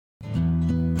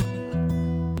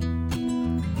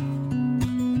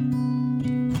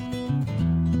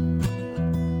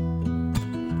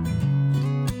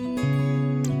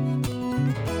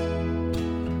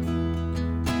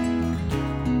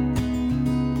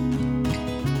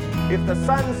If the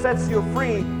Son sets you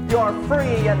free, you're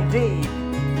free indeed.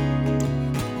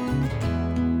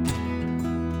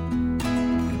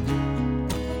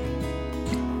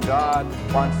 God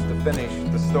wants to finish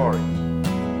the story.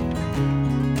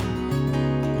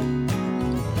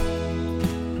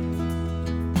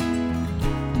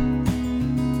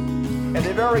 And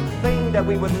the very thing that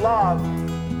we would love,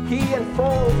 He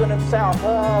enfolds in Himself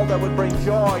all that would bring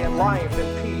joy and life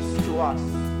and peace to us.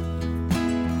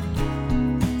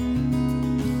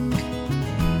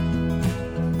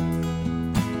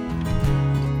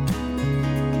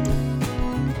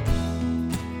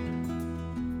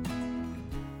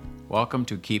 Welcome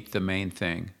to Keep the Main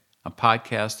Thing, a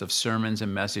podcast of sermons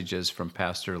and messages from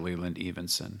Pastor Lee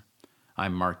Evenson.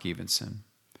 I'm Mark Evenson.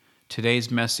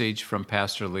 Today's message from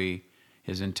Pastor Lee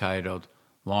is entitled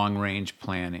Long Range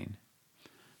Planning,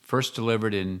 first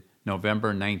delivered in November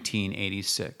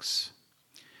 1986.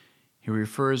 He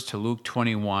refers to Luke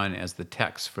 21 as the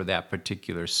text for that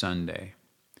particular Sunday.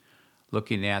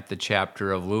 Looking at the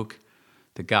chapter of Luke,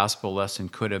 the gospel lesson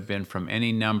could have been from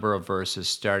any number of verses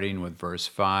starting with verse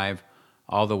 5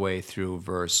 all the way through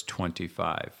verse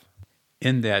 25.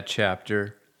 In that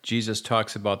chapter, Jesus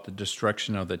talks about the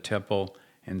destruction of the temple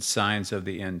and signs of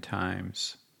the end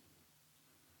times.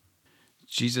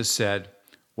 Jesus said,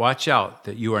 "Watch out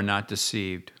that you are not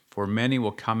deceived, for many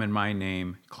will come in my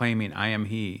name, claiming I am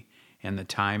He, and the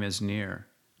time is near.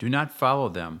 Do not follow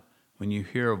them. When you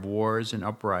hear of wars and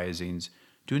uprisings,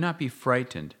 do not be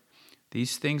frightened.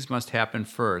 These things must happen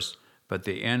first, but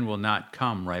the end will not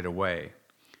come right away."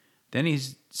 Then he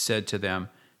said to them,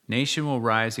 "Nation will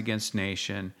rise against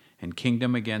nation, and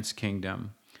kingdom against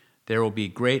kingdom. There will be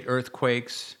great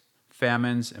earthquakes,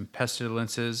 famines, and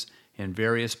pestilences in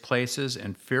various places,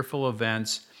 and fearful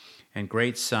events, and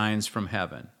great signs from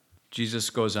heaven." Jesus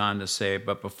goes on to say,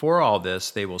 "But before all this,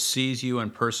 they will seize you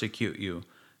and persecute you.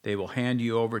 They will hand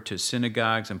you over to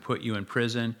synagogues and put you in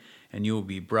prison, and you will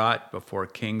be brought before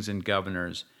kings and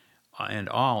governors, and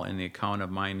all in the account of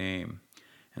my name.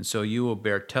 And so you will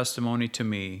bear testimony to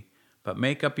me, but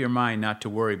make up your mind not to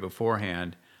worry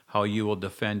beforehand how you will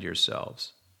defend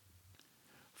yourselves.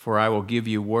 For I will give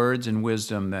you words and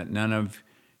wisdom that none of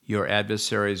your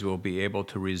adversaries will be able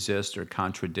to resist or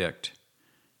contradict.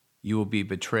 You will be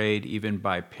betrayed even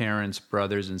by parents,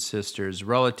 brothers and sisters,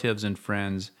 relatives and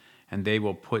friends, and they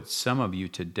will put some of you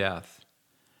to death.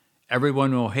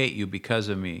 Everyone will hate you because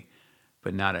of me,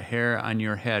 but not a hair on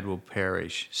your head will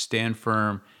perish. Stand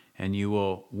firm, and you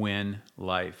will win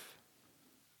life."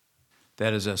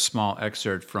 That is a small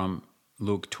excerpt from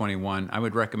Luke 21. I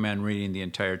would recommend reading the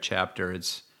entire chapter.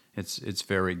 It's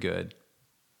very good.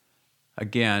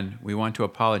 Again, we want to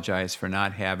apologize for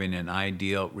not having an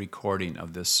ideal recording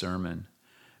of this sermon.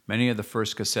 Many of the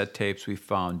first cassette tapes we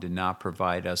found did not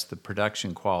provide us the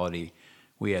production quality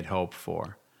we had hoped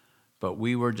for. But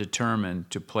we were determined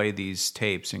to play these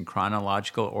tapes in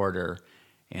chronological order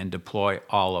and deploy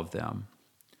all of them.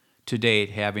 To date,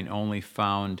 having only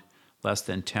found less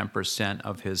than 10%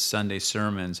 of his Sunday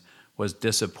sermons was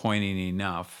disappointing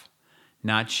enough.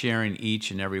 Not sharing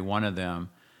each and every one of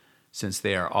them, since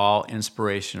they are all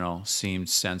inspirational, seemed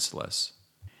senseless.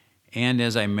 And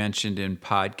as I mentioned in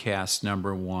podcast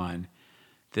number 1,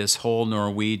 this whole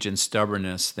Norwegian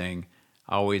stubbornness thing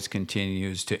always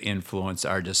continues to influence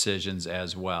our decisions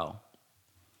as well.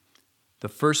 The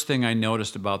first thing I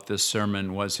noticed about this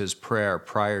sermon was his prayer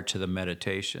prior to the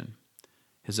meditation.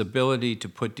 His ability to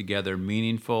put together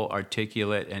meaningful,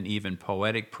 articulate, and even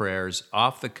poetic prayers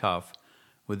off the cuff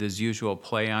with his usual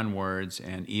play on words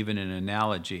and even an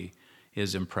analogy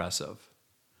is impressive.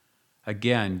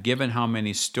 Again, given how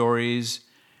many stories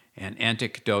and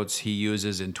anecdotes he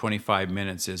uses in 25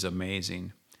 minutes is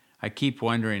amazing. I keep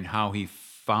wondering how he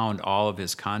found all of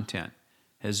his content.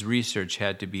 His research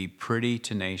had to be pretty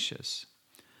tenacious.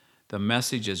 The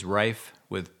message is rife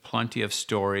with plenty of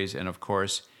stories, and of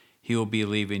course, he will be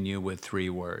leaving you with 3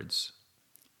 words.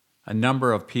 A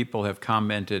number of people have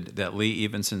commented that Lee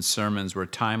Evenson's sermons were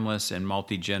timeless and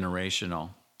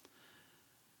multi-generational.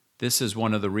 This is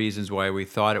one of the reasons why we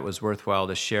thought it was worthwhile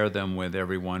to share them with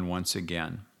everyone once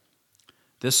again.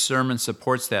 This sermon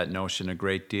supports that notion a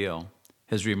great deal.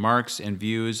 His remarks and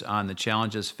views on the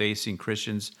challenges facing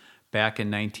Christians back in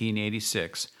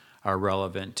 1986 are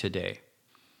relevant today.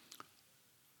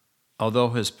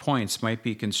 Although his points might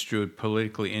be construed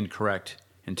politically incorrect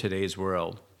in today's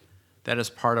world, that is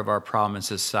part of our problem in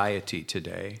society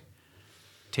today,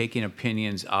 taking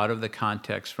opinions out of the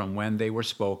context from when they were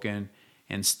spoken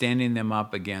and standing them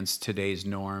up against today's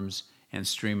norms and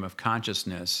stream of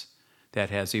consciousness that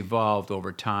has evolved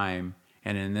over time,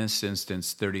 and in this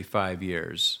instance, 35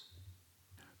 years.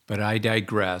 But I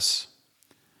digress.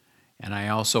 And I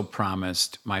also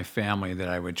promised my family that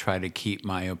I would try to keep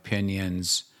my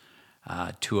opinions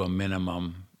to a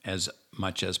minimum as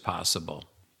much as possible.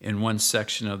 In one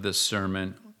section of this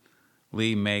sermon,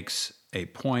 Lee makes a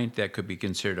point that could be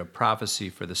considered a prophecy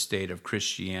for the state of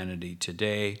Christianity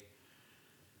today.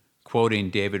 Quoting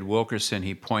David Wilkerson,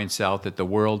 he points out that the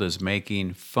world is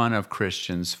making fun of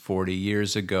Christians 40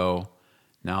 years ago.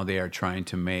 Now they are trying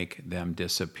to make them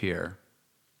disappear.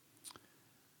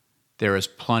 There is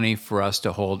plenty for us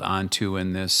to hold on to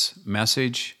in this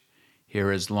message.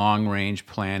 Here is Long Range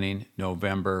Planning,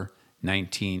 November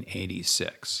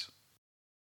 1986.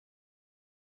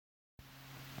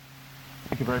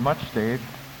 Thank you very much, Dave.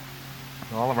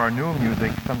 All of our new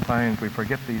music, sometimes we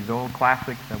forget these old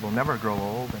classics that will never grow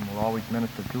old and will always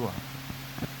minister to us.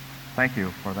 Thank you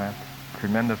for that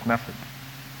tremendous message.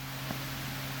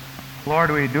 Lord,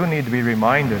 we do need to be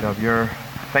reminded of your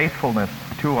faithfulness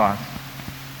to us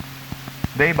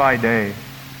day by day.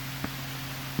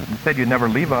 You said you'd never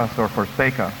leave us or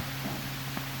forsake us.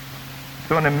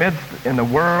 So in the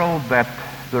world that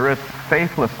there is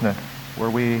faithlessness, where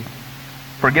we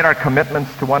forget our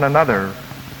commitments to one another,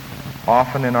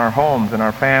 often in our homes, in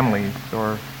our families,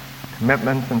 or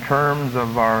commitments in terms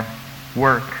of our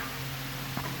work.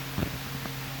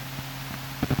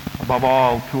 Above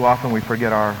all, too often we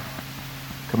forget our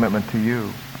commitment to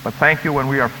you. But thank you, when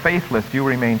we are faithless, you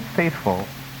remain faithful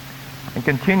and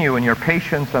continue in your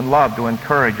patience and love to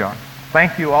encourage us.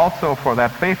 Thank you also for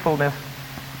that faithfulness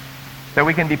that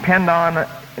we can depend on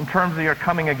in terms of your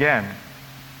coming again.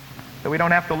 That we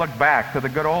don't have to look back to the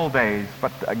good old days,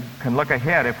 but can look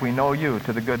ahead, if we know you,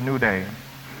 to the good new day.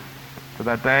 To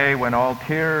that day when all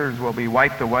tears will be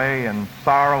wiped away and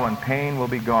sorrow and pain will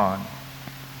be gone.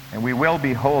 And we will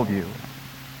behold you,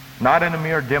 not in a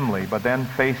mere dimly, but then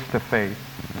face to face.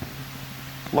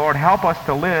 Lord, help us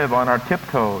to live on our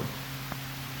tiptoes,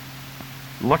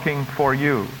 looking for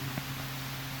you.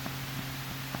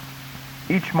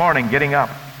 Each morning getting up,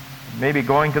 maybe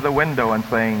going to the window and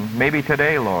saying, maybe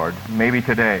today, Lord, maybe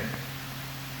today.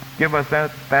 Give us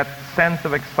that sense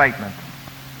of excitement.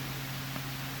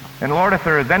 And Lord, if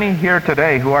there is any here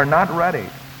today who are not ready,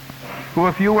 who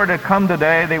if you were to come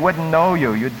today, they wouldn't know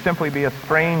you. You'd simply be a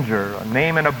stranger, a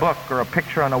name in a book or a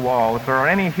picture on a wall. If there are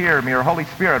any here, may your Holy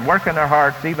Spirit work in their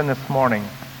hearts even this morning.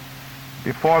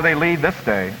 Before they leave this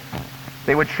day,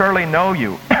 they would surely know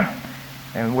you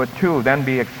and would too then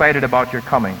be excited about your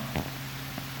coming.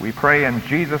 We pray in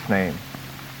Jesus' name.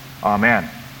 Amen.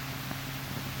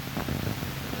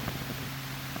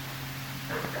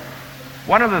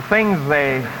 One of the things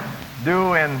they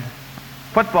do in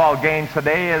football games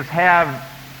today is have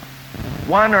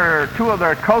one or two of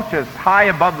their coaches high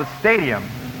above the stadium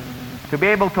to be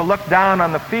able to look down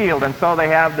on the field, and so they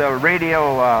have the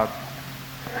radio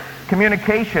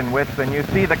communication with, and you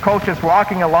see the coaches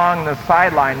walking along the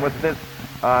sideline with this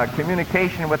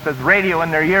communication with this radio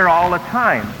in their ear all the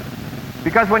time.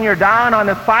 Because when you're down on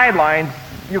the sidelines,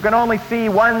 you can only see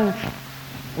one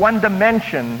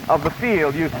dimension of the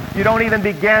field. You don't even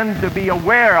begin to be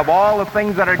aware of all the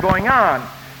things that are going on.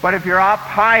 But if you're up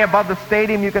high above the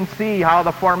stadium, you can see how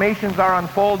the formations are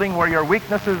unfolding, where your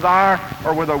weaknesses are,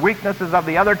 or where the weaknesses of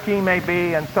the other team may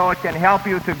be, and so it can help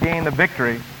you to gain the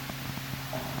victory.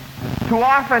 Too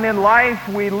often in life,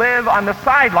 we live on the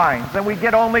sidelines, and we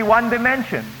get only one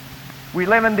dimension. We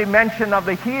live in the dimension of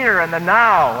the here and the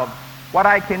now, of what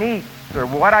I can eat, or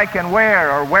what I can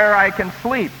wear, or where I can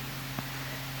sleep.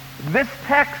 This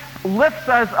text lifts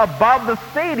us above the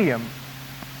stadium.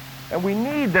 And we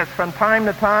need this from time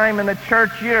to time in the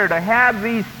church year, to have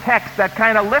these texts that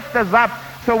kind of lift us up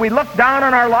so we look down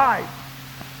on our lives.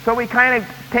 So we kind of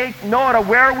take note of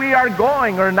where we are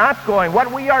going or not going,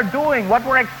 what we are doing, what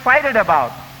we're excited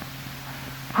about,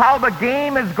 how the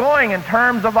game is going in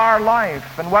terms of our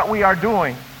life and what we are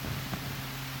doing.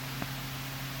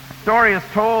 A story is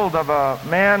told of a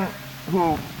man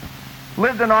who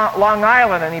lived in Long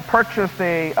Island, and he purchased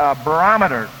a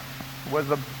barometer. It was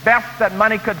the best that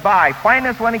money could buy,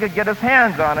 finest one he could get his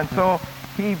hands on. And so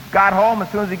he got home. As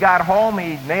soon as he got home,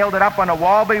 he nailed it up on a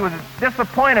wall, but he was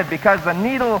disappointed because the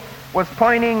needle was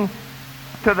pointing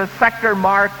to the sector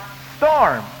marked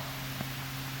storm.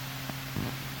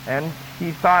 And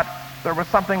he thought there was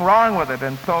something wrong with it,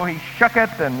 and so he shook it,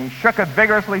 and he shook it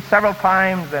vigorously several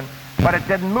times, but it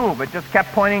didn't move. It just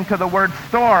kept pointing to the word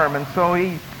storm, and so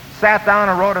he sat down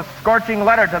and wrote a scorching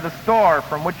letter to the store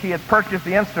from which he had purchased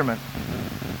the instrument.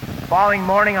 The following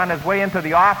morning, on his way into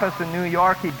the office in New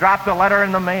York, he dropped the letter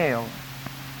in the mail.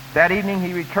 That evening,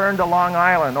 he returned to Long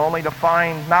Island, only to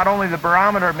find not only the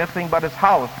barometer missing, but his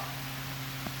house.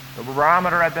 The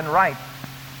barometer had been right.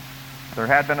 There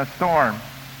had been a storm.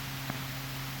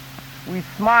 we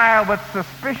smile with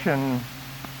suspicion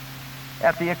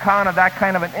at the account of that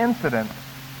kind of an incident,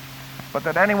 but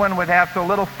that anyone would have so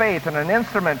little faith in an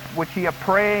instrument which he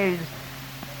appraised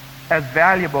as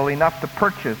valuable enough to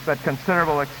purchase at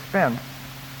considerable expense.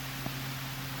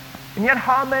 And yet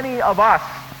how many of us,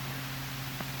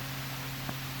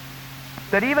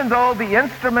 that even though the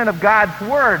instrument of God's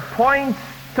Word points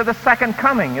to the second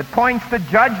coming, it points to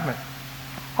judgment,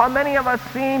 how many of us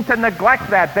seem to neglect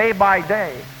that day by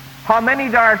day? How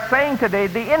many are saying today,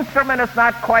 the instrument is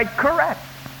not quite correct?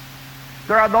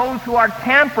 There are those who are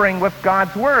tampering with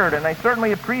God's Word, and I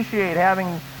certainly appreciate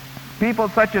having people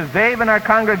such as Dave in our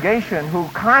congregation who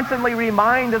constantly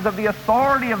remind us of the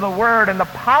authority of the Word and the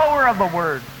power of the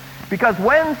Word. Because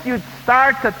once you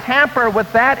start to tamper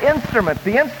with that instrument,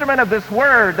 the instrument of this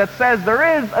Word that says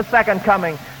there is a second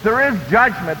coming, there is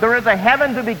judgment, there is a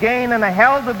heaven to be gained and a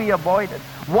hell to be avoided.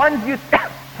 Once you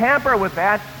tamper with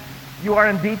that, you are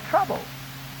in deep trouble.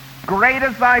 Great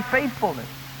is thy faithfulness,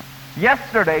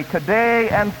 yesterday, today,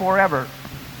 and forever.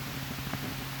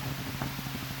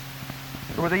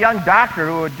 There was a young doctor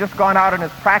who had just gone out in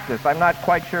his practice. I'm not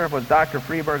quite sure if it was Dr.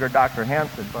 Freeberg or Dr.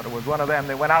 Hansen, but it was one of them.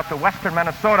 They went out to western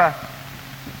Minnesota,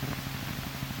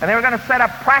 and they were going to set up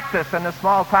practice in this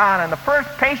small town. And the first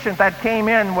patient that came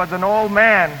in was an old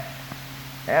man.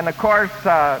 And of course,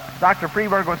 Dr.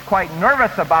 Freeberg was quite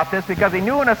nervous about this because he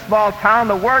knew in a small town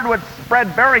the word would spread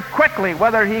very quickly,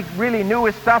 whether he really knew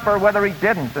his stuff or whether he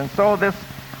didn't. And so this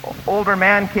older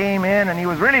man came in, and he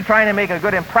was really trying to make a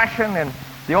good impression. And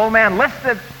the old man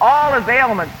listed all his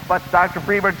ailments, but Dr.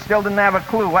 Freeberg still didn't have a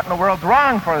clue what in the world's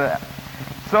wrong for that.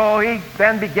 So he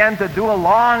then began to do a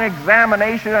long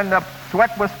examination, and the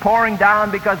sweat was pouring down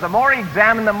because the more he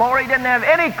examined, the more he didn't have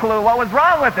any clue what was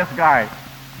wrong with this guy.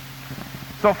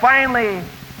 So finally,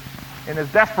 in his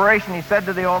desperation, he said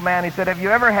to the old man, he said, "Have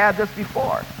you ever had this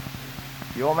before?"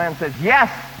 The old man says, "Yes,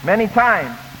 many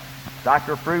times."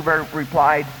 Dr. Freeberg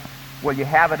replied, "Will you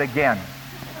have it again?"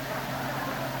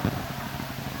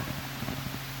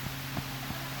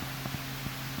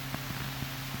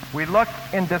 We look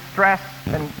in distress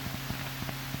and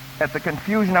at the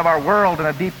confusion of our world and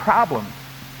a deep problem.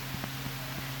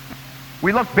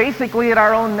 We look basically at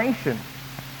our own nation,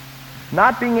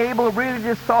 not being able really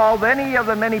to solve any of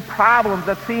the many problems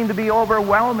that seem to be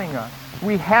overwhelming us.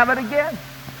 We have it again.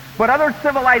 But other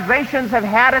civilizations have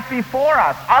had it before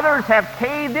us. Others have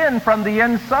caved in from the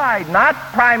inside, not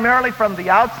primarily from the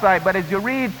outside, but as you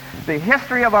read the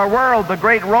history of our world, the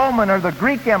great Roman or the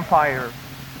Greek Empire,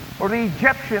 or the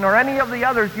Egyptian, or any of the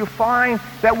others, you find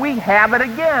that we have it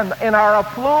again. In our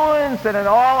affluence and in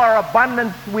all our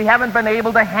abundance, we haven't been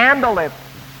able to handle it.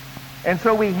 And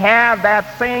so we have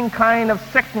that same kind of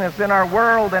sickness in our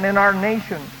world and in our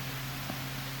nation.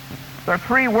 There are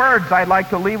three words I'd like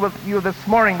to leave with you this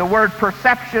morning: the word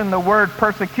perception, the word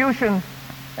persecution,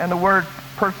 and the word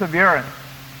perseverance.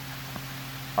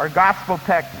 Our gospel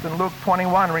text in Luke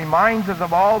 21 reminds us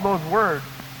of all those words,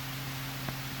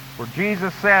 where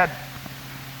Jesus said,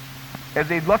 as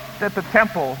he looked at the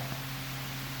temple,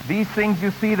 "These things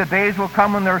you see, the days will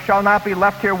come when there shall not be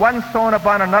left here one stone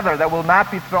upon another that will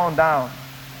not be thrown down."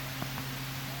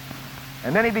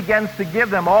 And then he begins to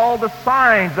give them all the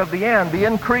signs of the end, the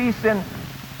increase in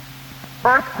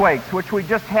earthquakes, which we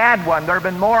just had one. There have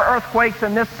been more earthquakes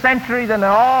in this century than in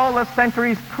all the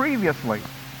centuries previously.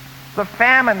 The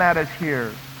famine that is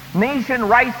here. Nation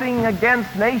rising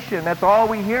against nation. That's all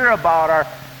we hear about, are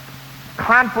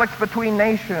conflicts between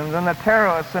nations and the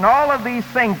terrorists and all of these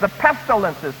things. The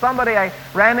pestilences. Somebody I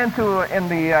ran into in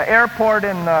the airport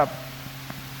in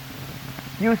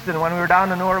Houston when we were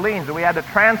down in New Orleans, and we had to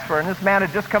transfer, and this man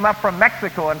had just come up from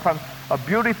Mexico and from a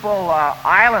beautiful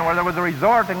island where there was a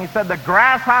resort, and he said the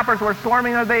grasshoppers were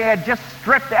swarming there. They had just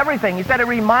stripped everything. He said it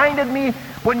reminded me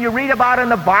when you read about in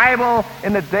the Bible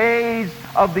in the days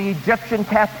of the Egyptian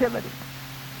captivity.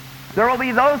 There will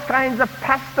be those kinds of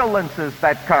pestilences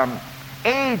that come.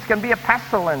 AIDS can be a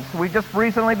pestilence. We've just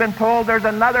recently been told there's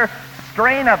another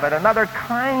strain of it, another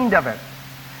kind of it.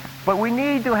 But we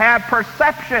need to have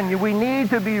perception. We need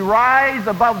to be rise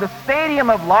above the stadium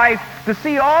of life to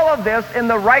see all of this in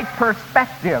the right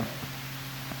perspective.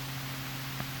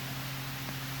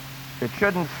 It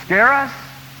shouldn't scare us.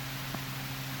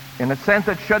 In a sense,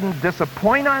 it shouldn't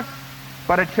disappoint us,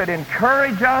 but it should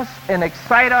encourage us and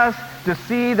excite us to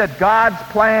see that God's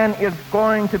plan is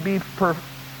going to be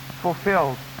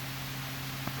fulfilled.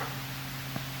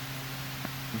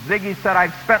 Ziggy said,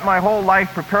 "I've spent my whole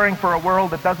life preparing for a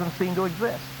world that doesn't seem to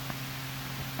exist."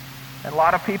 And a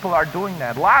lot of people are doing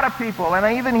that. A lot of people, and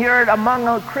I even hear it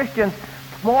among Christians,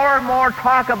 more and more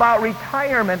talk about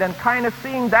retirement and kind of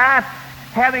seeing that,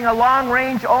 having a long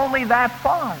range only that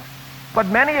far. But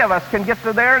many of us can get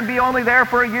to there and be only there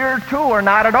for a year or two or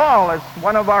not at all. As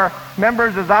one of our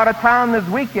members is out of town this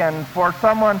weekend for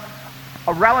someone,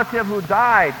 a relative who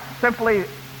died simply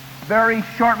very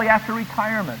shortly after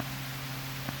retirement.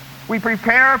 We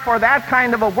prepare for that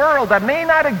kind of a world that may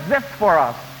not exist for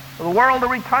us, the world of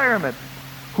retirement.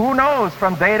 Who knows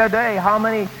from day to day how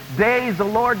many days the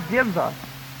Lord gives us.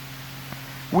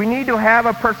 We need to have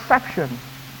a perception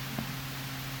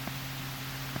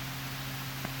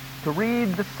to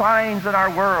read the signs in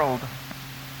our world.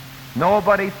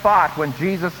 Nobody thought when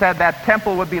Jesus said that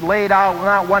temple would be laid out,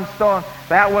 not one stone,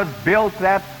 that was built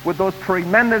that with those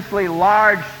tremendously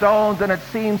large stones, and it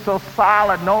seemed so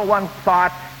solid. No one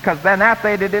thought, because then that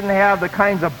day they didn't have the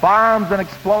kinds of bombs and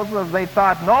explosives, they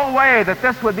thought, no way that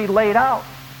this would be laid out.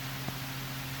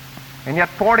 And yet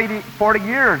 40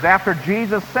 years after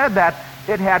Jesus said that,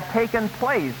 it had taken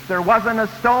place. There wasn't a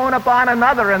stone upon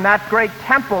another in that great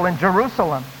temple in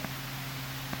Jerusalem.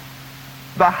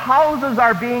 The houses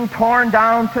are being torn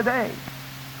down today.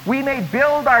 We may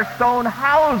build our stone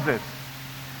houses,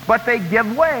 but they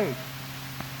give way.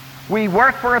 We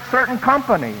work for a certain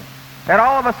company, and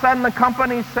all of a sudden the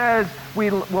company says,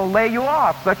 we'll lay you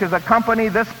off, such as a company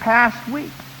this past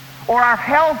week. Or our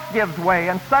health gives way,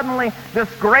 and suddenly this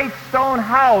great stone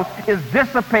house is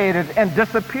dissipated and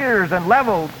disappears and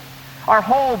leveled. Our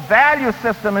whole value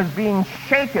system is being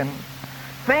shaken.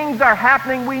 Things are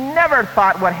happening we never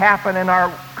thought would happen in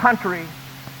our country.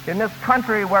 In this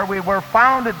country where we were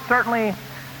founded certainly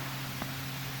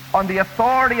on the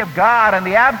authority of God and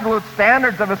the absolute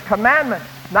standards of His commandments.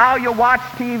 Now you watch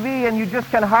TV and you just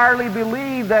can hardly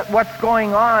believe that what's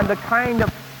going on, the kind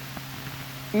of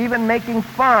even making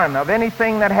fun of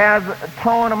anything that has a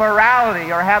tone of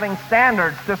morality or having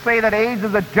standards. To say that AIDS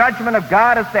is a judgment of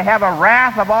God is to have a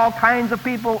wrath of all kinds of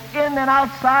people in and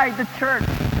outside the church.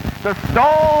 The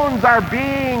stones are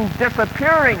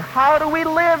disappearing. How do we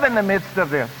live in the midst of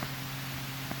this?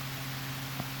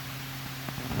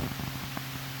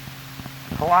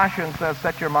 Colossians says,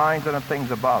 set your minds on the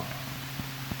things above.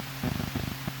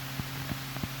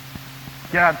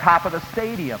 Get on top of the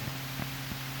stadium.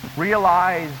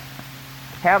 Realize,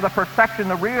 have the perception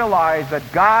to realize that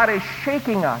God is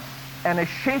shaking us and is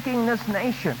shaking this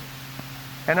nation.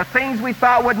 And the things we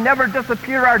thought would never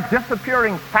disappear are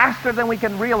disappearing faster than we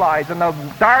can realize. And the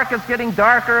dark is getting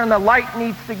darker and the light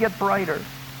needs to get brighter.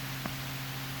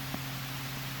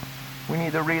 We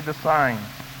need to read the signs.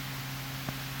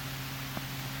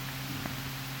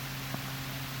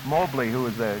 Mobley, who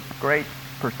is a great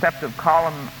perceptive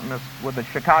columnist with the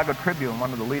Chicago Tribune,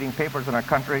 one of the leading papers in our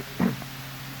country.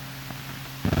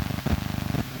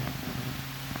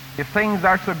 If things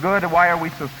are so good, why are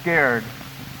we so scared?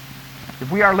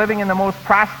 If we are living in the most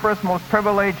prosperous, most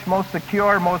privileged, most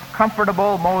secure, most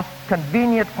comfortable, most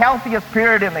convenient, healthiest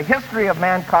period in the history of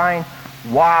mankind,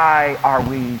 why are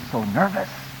we so nervous?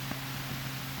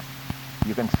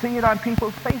 You can see it on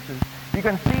people's faces. You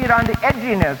can see it on the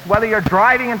edginess, whether you're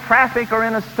driving in traffic or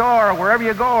in a store or wherever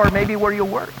you go or maybe where you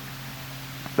work.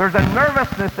 There's a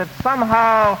nervousness that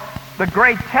somehow the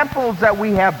great temples that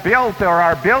we have built or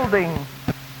are building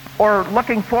or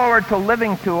looking forward to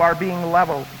living to are being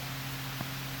leveled.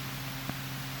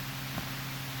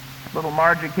 Little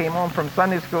Margie came home from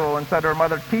Sunday school and said to her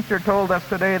mother, teacher told us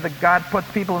today that God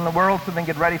puts people in the world so they can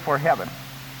get ready for heaven.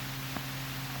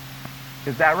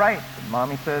 Is that right? And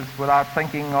Mommy says, without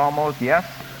thinking almost, yes,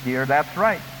 dear, that's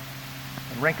right.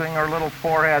 And wrinkling her little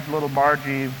forehead, little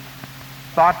Margie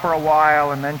thought for a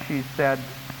while, and then she said,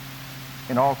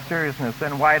 in all seriousness,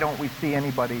 then why don't we see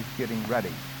anybody getting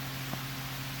ready?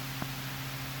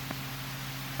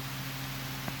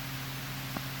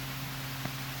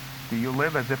 Do you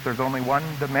live as if there's only one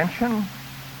dimension?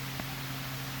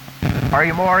 Are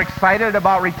you more excited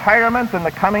about retirement than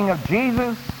the coming of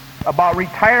Jesus? About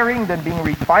retiring than being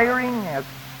retiring, as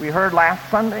we heard last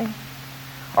Sunday?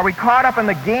 Are we caught up in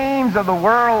the games of the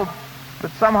world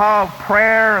that somehow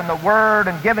prayer and the Word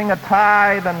and giving a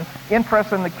tithe and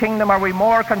interest in the kingdom, are we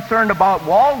more concerned about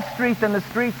Wall Street than the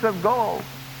streets of gold?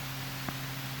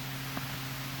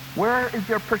 Where is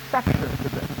your perception to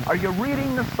this? Are you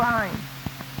reading the signs?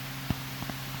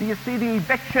 Do you see the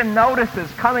eviction notices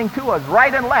coming to us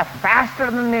right and left, faster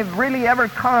than they've really ever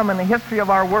come in the history of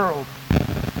our world?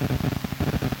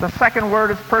 The second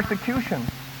word is persecution.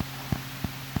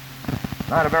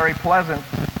 Not a very pleasant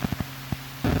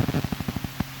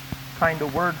kind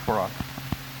of word for us.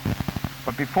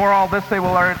 But before all this, they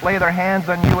will lay their hands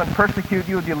on you and persecute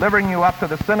you, delivering you up to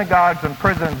the synagogues and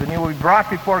prisons, and you will be brought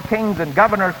before kings and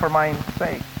governors for my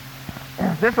sake.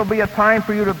 This will be a time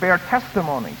for you to bear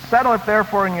testimony. Settle it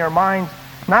therefore in your minds,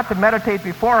 not to meditate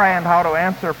beforehand how to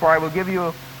answer, for I will give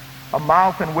you a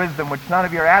mouth and wisdom which none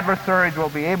of your adversaries will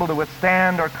be able to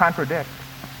withstand or contradict.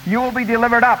 You will be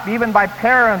delivered up even by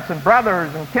parents and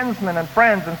brothers and kinsmen and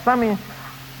friends, and some of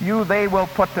you they will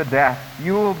put to death.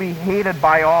 You will be hated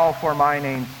by all for my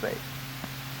name's sake.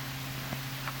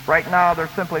 Right now they're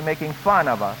simply making fun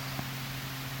of us.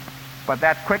 But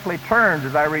that quickly turns,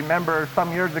 as I remember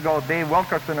some years ago, Dave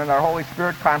Wilkerson in our Holy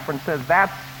Spirit conference says,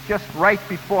 that's just right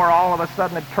before all of a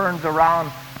sudden it turns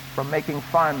around from making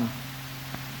fun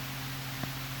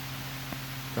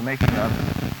to making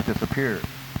us disappear.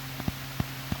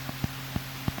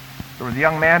 There was a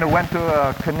young man who went to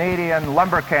a Canadian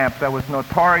lumber camp that was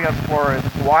notorious for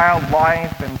its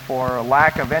wildlife and for a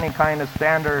lack of any kind of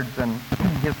standards, and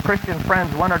his Christian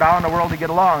friends wondered how in the world to get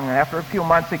along. And after a few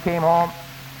months he came home.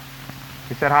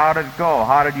 He said, how did it go?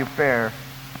 How did you fare?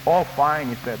 Oh, fine,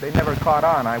 he said. They never caught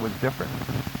on. I was different.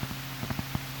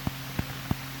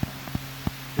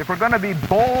 If we're going to be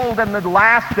bold in the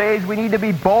last days, we need to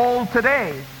be bold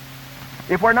today.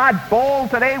 If we're not bold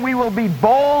today, we will be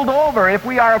bold over. If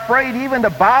we are afraid even to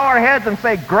bow our heads and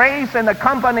say grace in the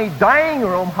company dining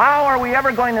room, how are we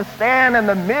ever going to stand in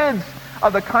the midst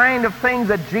of the kind of things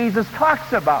that Jesus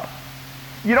talks about?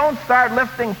 You don't start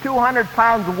lifting 200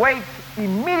 pounds weights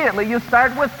immediately. You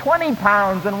start with 20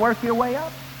 pounds and work your way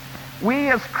up. We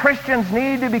as Christians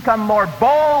need to become more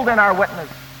bold in our witness,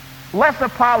 less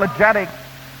apologetic,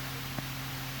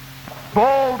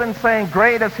 bold in saying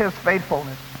great is his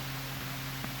faithfulness.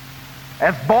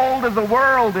 As bold as the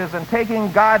world is in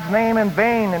taking God's name in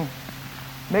vain and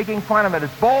making fun of it,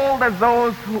 as bold as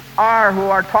those who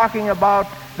are talking about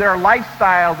their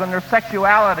lifestyles and their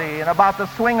sexuality and about the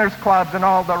swingers clubs and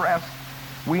all the rest.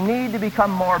 We need to become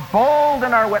more bold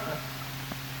in our witness.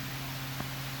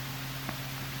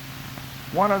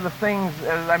 One of the things,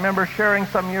 as I remember sharing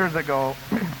some years ago,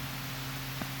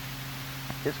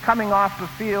 is coming off the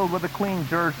field with a clean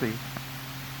jersey.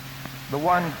 The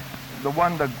one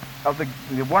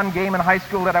game in high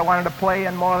school that I wanted to play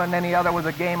in more than any other was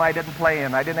a game I didn't play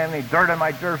in. I didn't have any dirt on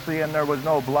my jersey and there was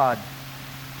no blood.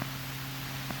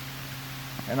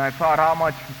 And I thought how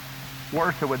much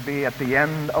worse it would be at the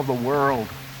end of the world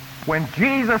when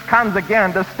Jesus comes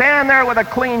again, to stand there with a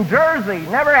clean jersey,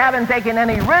 never having taken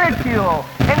any ridicule,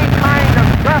 any kind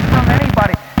of dust from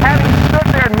anybody, having stood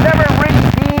there, never really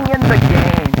being in the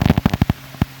game.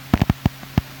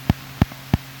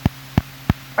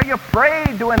 Are you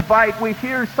afraid to invite? We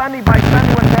hear Sunday by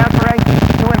Sunday when Pastor Ray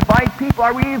to invite people.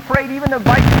 Are we afraid even to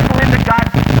invite people into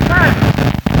God's church?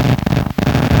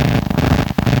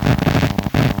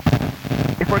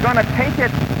 If we're going to take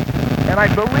it, and I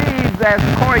believe, as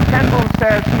Corey Kendall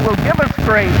says, he will give us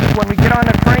grace. When we get on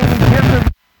the train, he gives us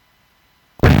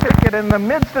the ticket. In the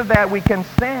midst of that, we can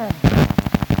stand.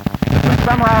 But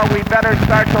somehow we better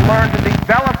start to learn to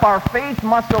develop our faith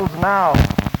muscles now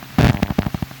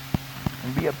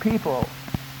and be a people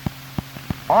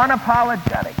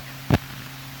unapologetic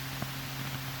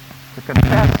to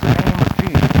confess the name of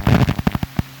Jesus.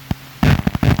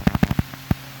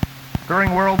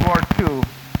 During World War II,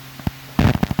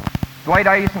 Dwight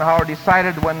Eisenhower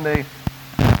decided when the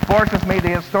forces made the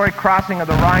historic crossing of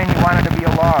the Rhine, he wanted to be a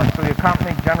lawyer. So he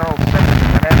accompanied General Simpson.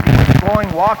 And as he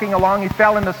was walking along, he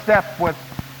fell into step with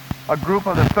a group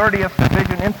of the 30th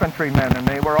Division infantrymen. And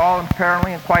they were all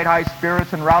apparently in quite high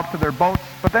spirits en route to their boats.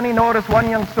 But then he noticed one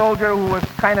young soldier who was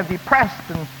kind of depressed.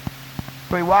 And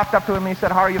so he walked up to him and he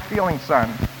said, "How are you feeling,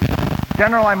 son?"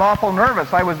 "General, I'm awful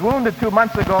nervous. I was wounded 2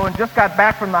 months ago and just got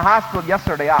back from the hospital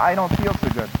yesterday. I don't feel so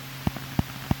good."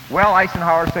 "Well,"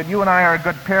 Eisenhower said, "you and I are a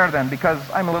good pair then, because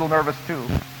I'm a little nervous too.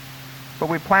 But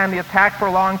we planned the attack for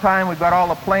a long time. We've got all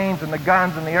the planes and the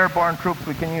guns and the airborne troops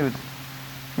we can use.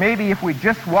 Maybe if we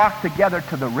just walk together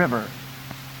to the river,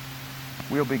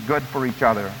 we'll be good for each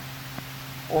other."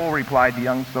 "Oh," replied the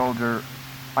young soldier,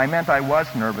 "I meant I was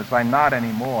nervous. I'm not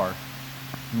anymore.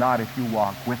 Not if you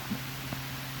walk with me."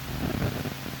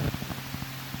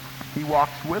 He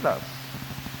walks with us.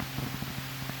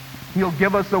 He'll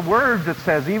give us the words, it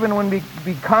says, even when we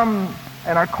become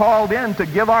and are called in to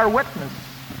give our witness.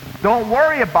 "Don't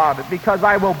worry about it, because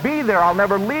I will be there. I'll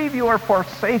never leave you or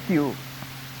forsake you."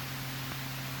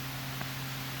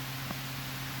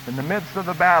 In the midst of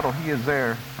the battle, he is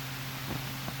there.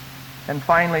 And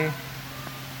finally,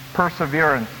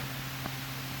 perseverance.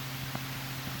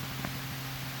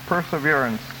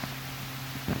 Perseverance.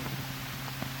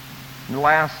 In the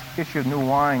last issue of New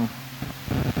Wine,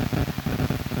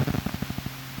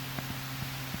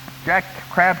 Jack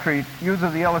Crabtree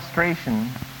uses the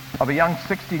illustration of a young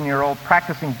 16-year-old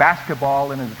practicing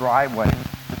basketball in his driveway.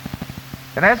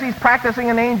 And as he's practicing,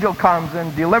 an angel comes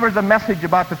and delivers a message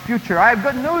about the future. I have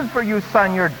good news for you,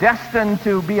 son. You're destined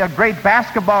to be a great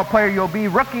basketball player. You'll be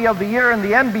Rookie of the Year in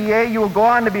the NBA. You will go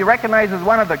on to be recognized as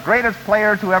one of the greatest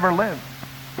players who ever lived.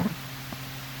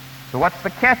 So what's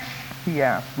the catch, he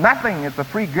asked. Nothing. It's a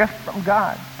free gift from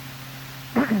God.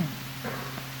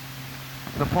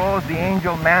 Suppose the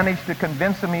angel managed to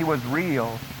convince him he was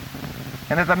real,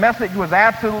 and that the message was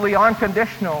absolutely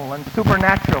unconditional and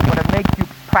supernatural. Would it make you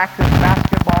practice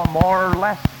basketball more or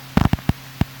less?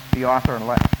 The author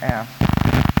asked.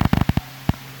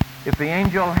 If the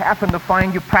angel happened to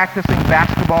find you practicing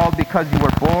basketball because you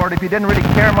were bored, if you didn't really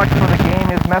care much for the game,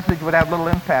 his message would have little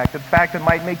impact. In fact, it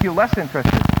might make you less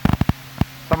interested.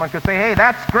 Someone could say, hey,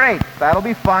 that's great. That'll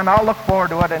be fun. I'll look forward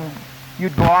to it. And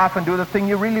you'd go off and do the thing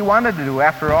you really wanted to do.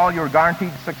 After all, you're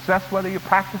guaranteed success whether you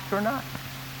practiced or not.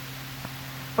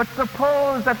 But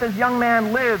suppose that this young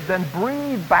man lived and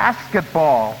breathed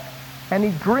basketball, and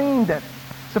he dreamed it.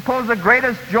 Suppose the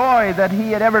greatest joy that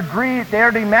he had ever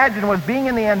dared to imagine was being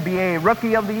in the NBA,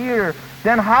 Rookie of the Year.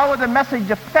 Then how would the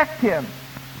message affect him?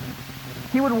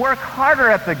 He would work harder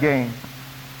at the game.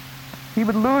 He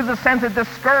would lose a sense of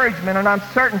discouragement and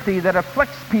uncertainty that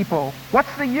afflicts people.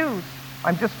 What's the use?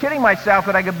 I'm just kidding myself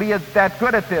that I could be that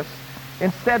good at this.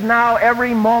 Instead, now,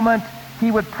 every moment,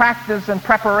 he would practice in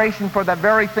preparation for the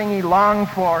very thing he longed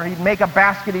for. He'd make a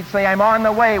basket. He'd say, I'm on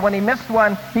the way. When he missed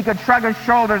one, he could shrug his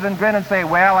shoulders and grin and say,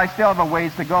 well, I still have a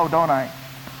ways to go, don't I?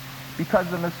 Because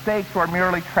the mistakes were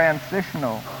merely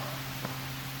transitional.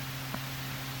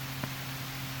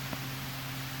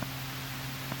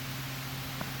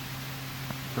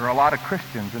 There are a lot of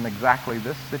Christians in exactly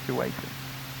this situation.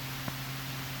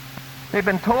 They've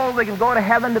been told they can go to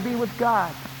heaven to be with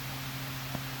God,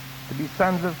 to be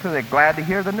sons of, they're glad to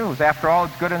hear the news. After all,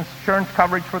 it's good insurance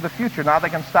coverage for the future. Now they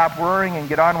can stop worrying and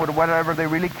get on with whatever they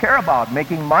really care about,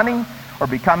 making money or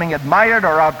becoming admired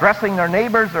or outdressing their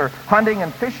neighbors or hunting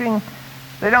and fishing.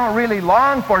 They don't really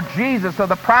long for Jesus, so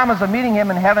the promise of meeting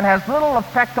him in heaven has little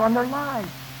effect on their lives.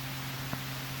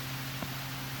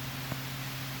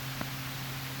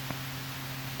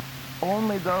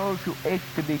 Only those who ache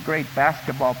to be great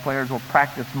basketball players will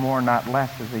practice more, not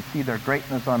less, as they see their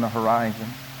greatness on the horizon.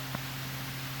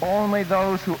 Only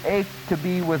those who ache to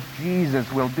be with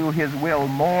Jesus will do his will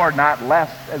more, not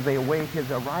less, as they await his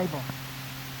arrival.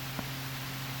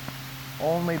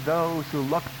 Only those who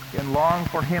look and long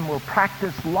for him will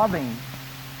practice loving,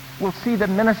 will see the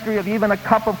ministry of even a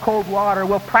cup of cold water,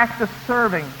 will practice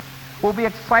serving, will be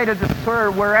excited to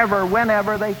serve wherever,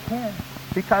 whenever they can,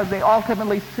 because they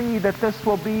ultimately see that this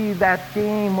will be that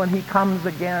game when he comes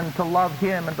again, to love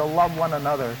him and to love one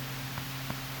another.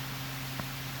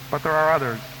 But there are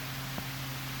others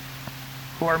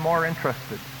who are more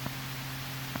interested,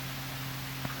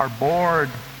 are bored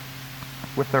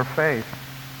with their faith,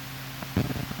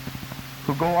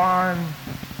 who go on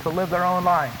to live their own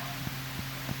life,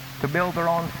 to build their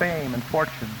own fame and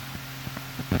fortune.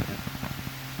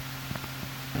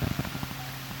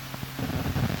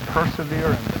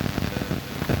 Perseverance,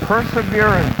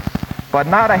 but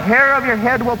not a hair of your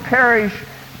head will perish.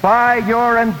 By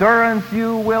your endurance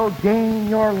you will gain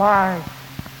your life.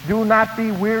 Do not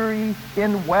be weary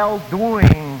in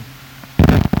well-doing.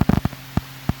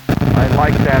 I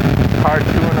like that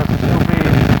cartoon of Snoopy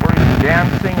where he's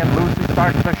dancing and Lucy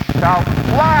starts to shout,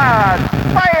 blood,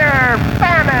 fire,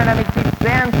 famine, and he keeps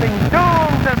dancing,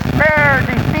 doom, despair,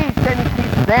 defeat, and he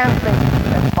keeps dancing.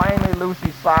 And finally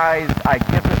Lucy sighs, I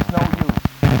guess it's no use.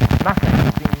 Nothing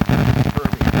seems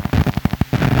disturbing.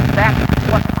 That's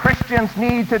what Christians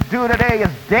need to do today,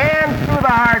 is dance through the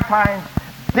hard times,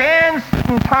 dance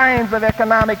in times of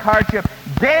economic hardship,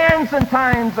 dance in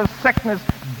times of sickness,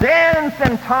 dance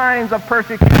in times of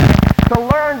persecution, to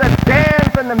learn to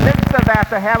dance in the midst of that,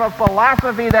 to have a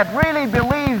philosophy that really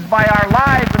believes by our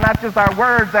lives and not just our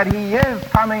words that he is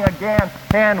coming again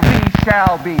and we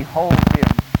shall behold him.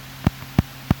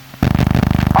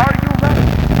 Are you ready?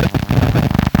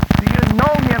 Do you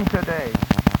know him today?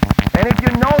 And if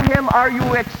you know him, are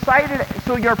you excited?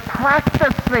 So you're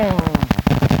practicing.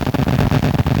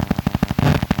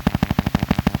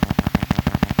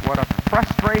 What a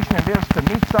frustration it is to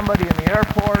meet somebody in the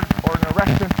airport or in a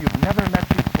restaurant you've never met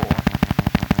before.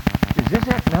 Is this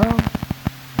it? No.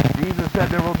 Jesus said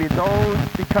there will be those,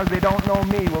 because they don't know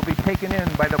me, will be taken in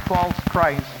by the false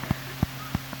Christ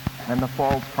and the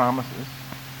false promises.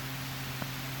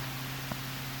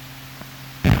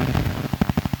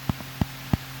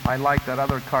 I like that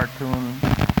other cartoon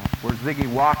where Ziggy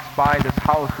walks by this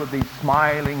house with these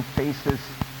smiling faces,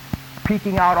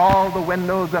 peeking out all the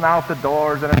windows and out the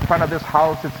doors, and in front of this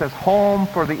house it says, home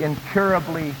for the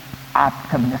incurably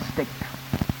optimistic.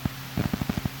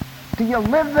 Do you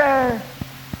live there?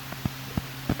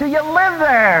 Do you live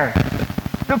there?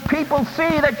 Do people see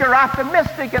that you're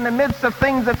optimistic in the midst of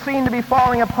things that seem to be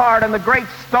falling apart and the great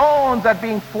stones that are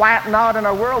being flattened out in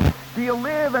our world? Do you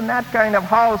live in that kind of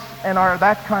house and are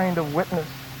that kind of witness?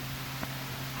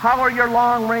 How are your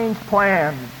long-range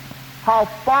plans? How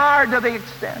far do they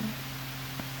extend?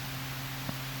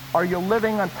 Are you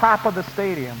living on top of the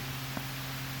stadium?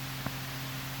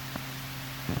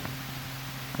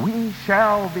 We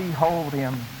shall behold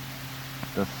him.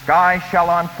 The sky shall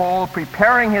unfold,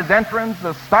 preparing his entrance.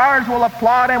 The stars will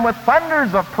applaud him with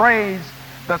thunders of praise.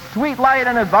 The sweet light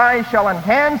in his eyes shall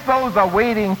enhance those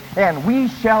awaiting, and we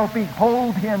shall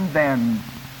behold him then,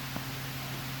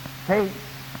 face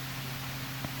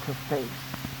to face.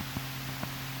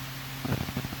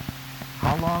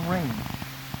 How long range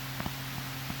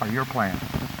are your plans?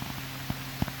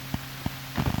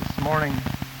 This morning,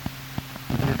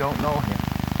 you don't know him.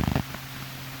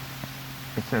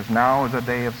 It says, now is a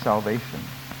day of salvation.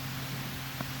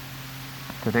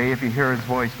 Today, if you hear his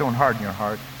voice, don't harden your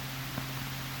heart.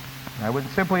 And I would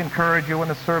simply encourage you when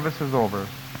the service is over,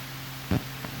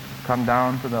 come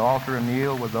down to the altar and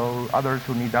kneel with those others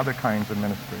who need other kinds of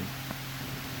ministry,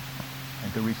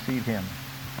 and to receive him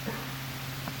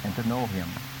and to know him.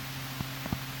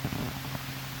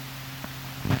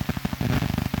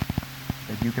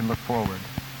 That you can look forward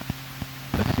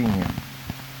to seeing him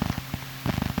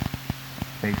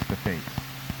face to face.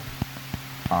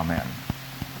 Amen.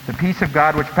 The peace of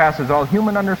God which passes all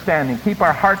human understanding, keep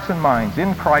our hearts and minds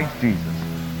in Christ Jesus.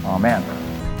 Amen.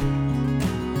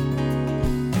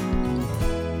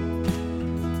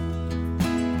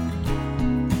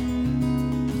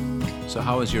 So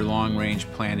how is your long-range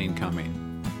planning coming?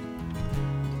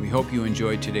 We hope you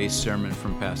enjoyed today's sermon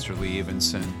from Pastor Lee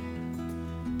Evenson.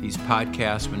 These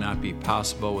podcasts would not be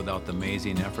possible without the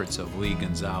amazing efforts of Lee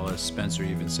Gonzalez, Spencer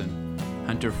Evenson,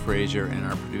 Hunter Frazier, and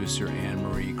our producer Anne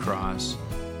Marie Cross.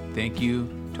 Thank you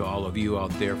to all of you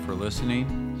out there for listening.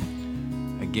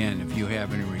 Again, if you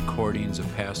have any recordings of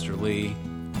Pastor Lee,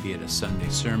 be it a Sunday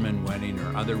sermon, wedding,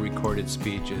 or other recorded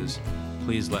speeches,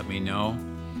 please let me know.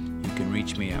 You can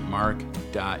reach me at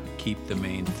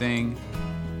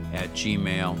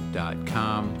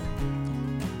mark.keepthemainthing@gmail.com.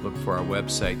 Look for our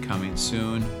website coming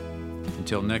soon.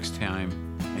 Until next time,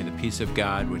 may the peace of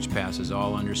God, which passes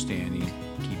all understanding,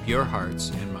 keep your hearts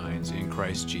and minds in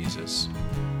Christ Jesus.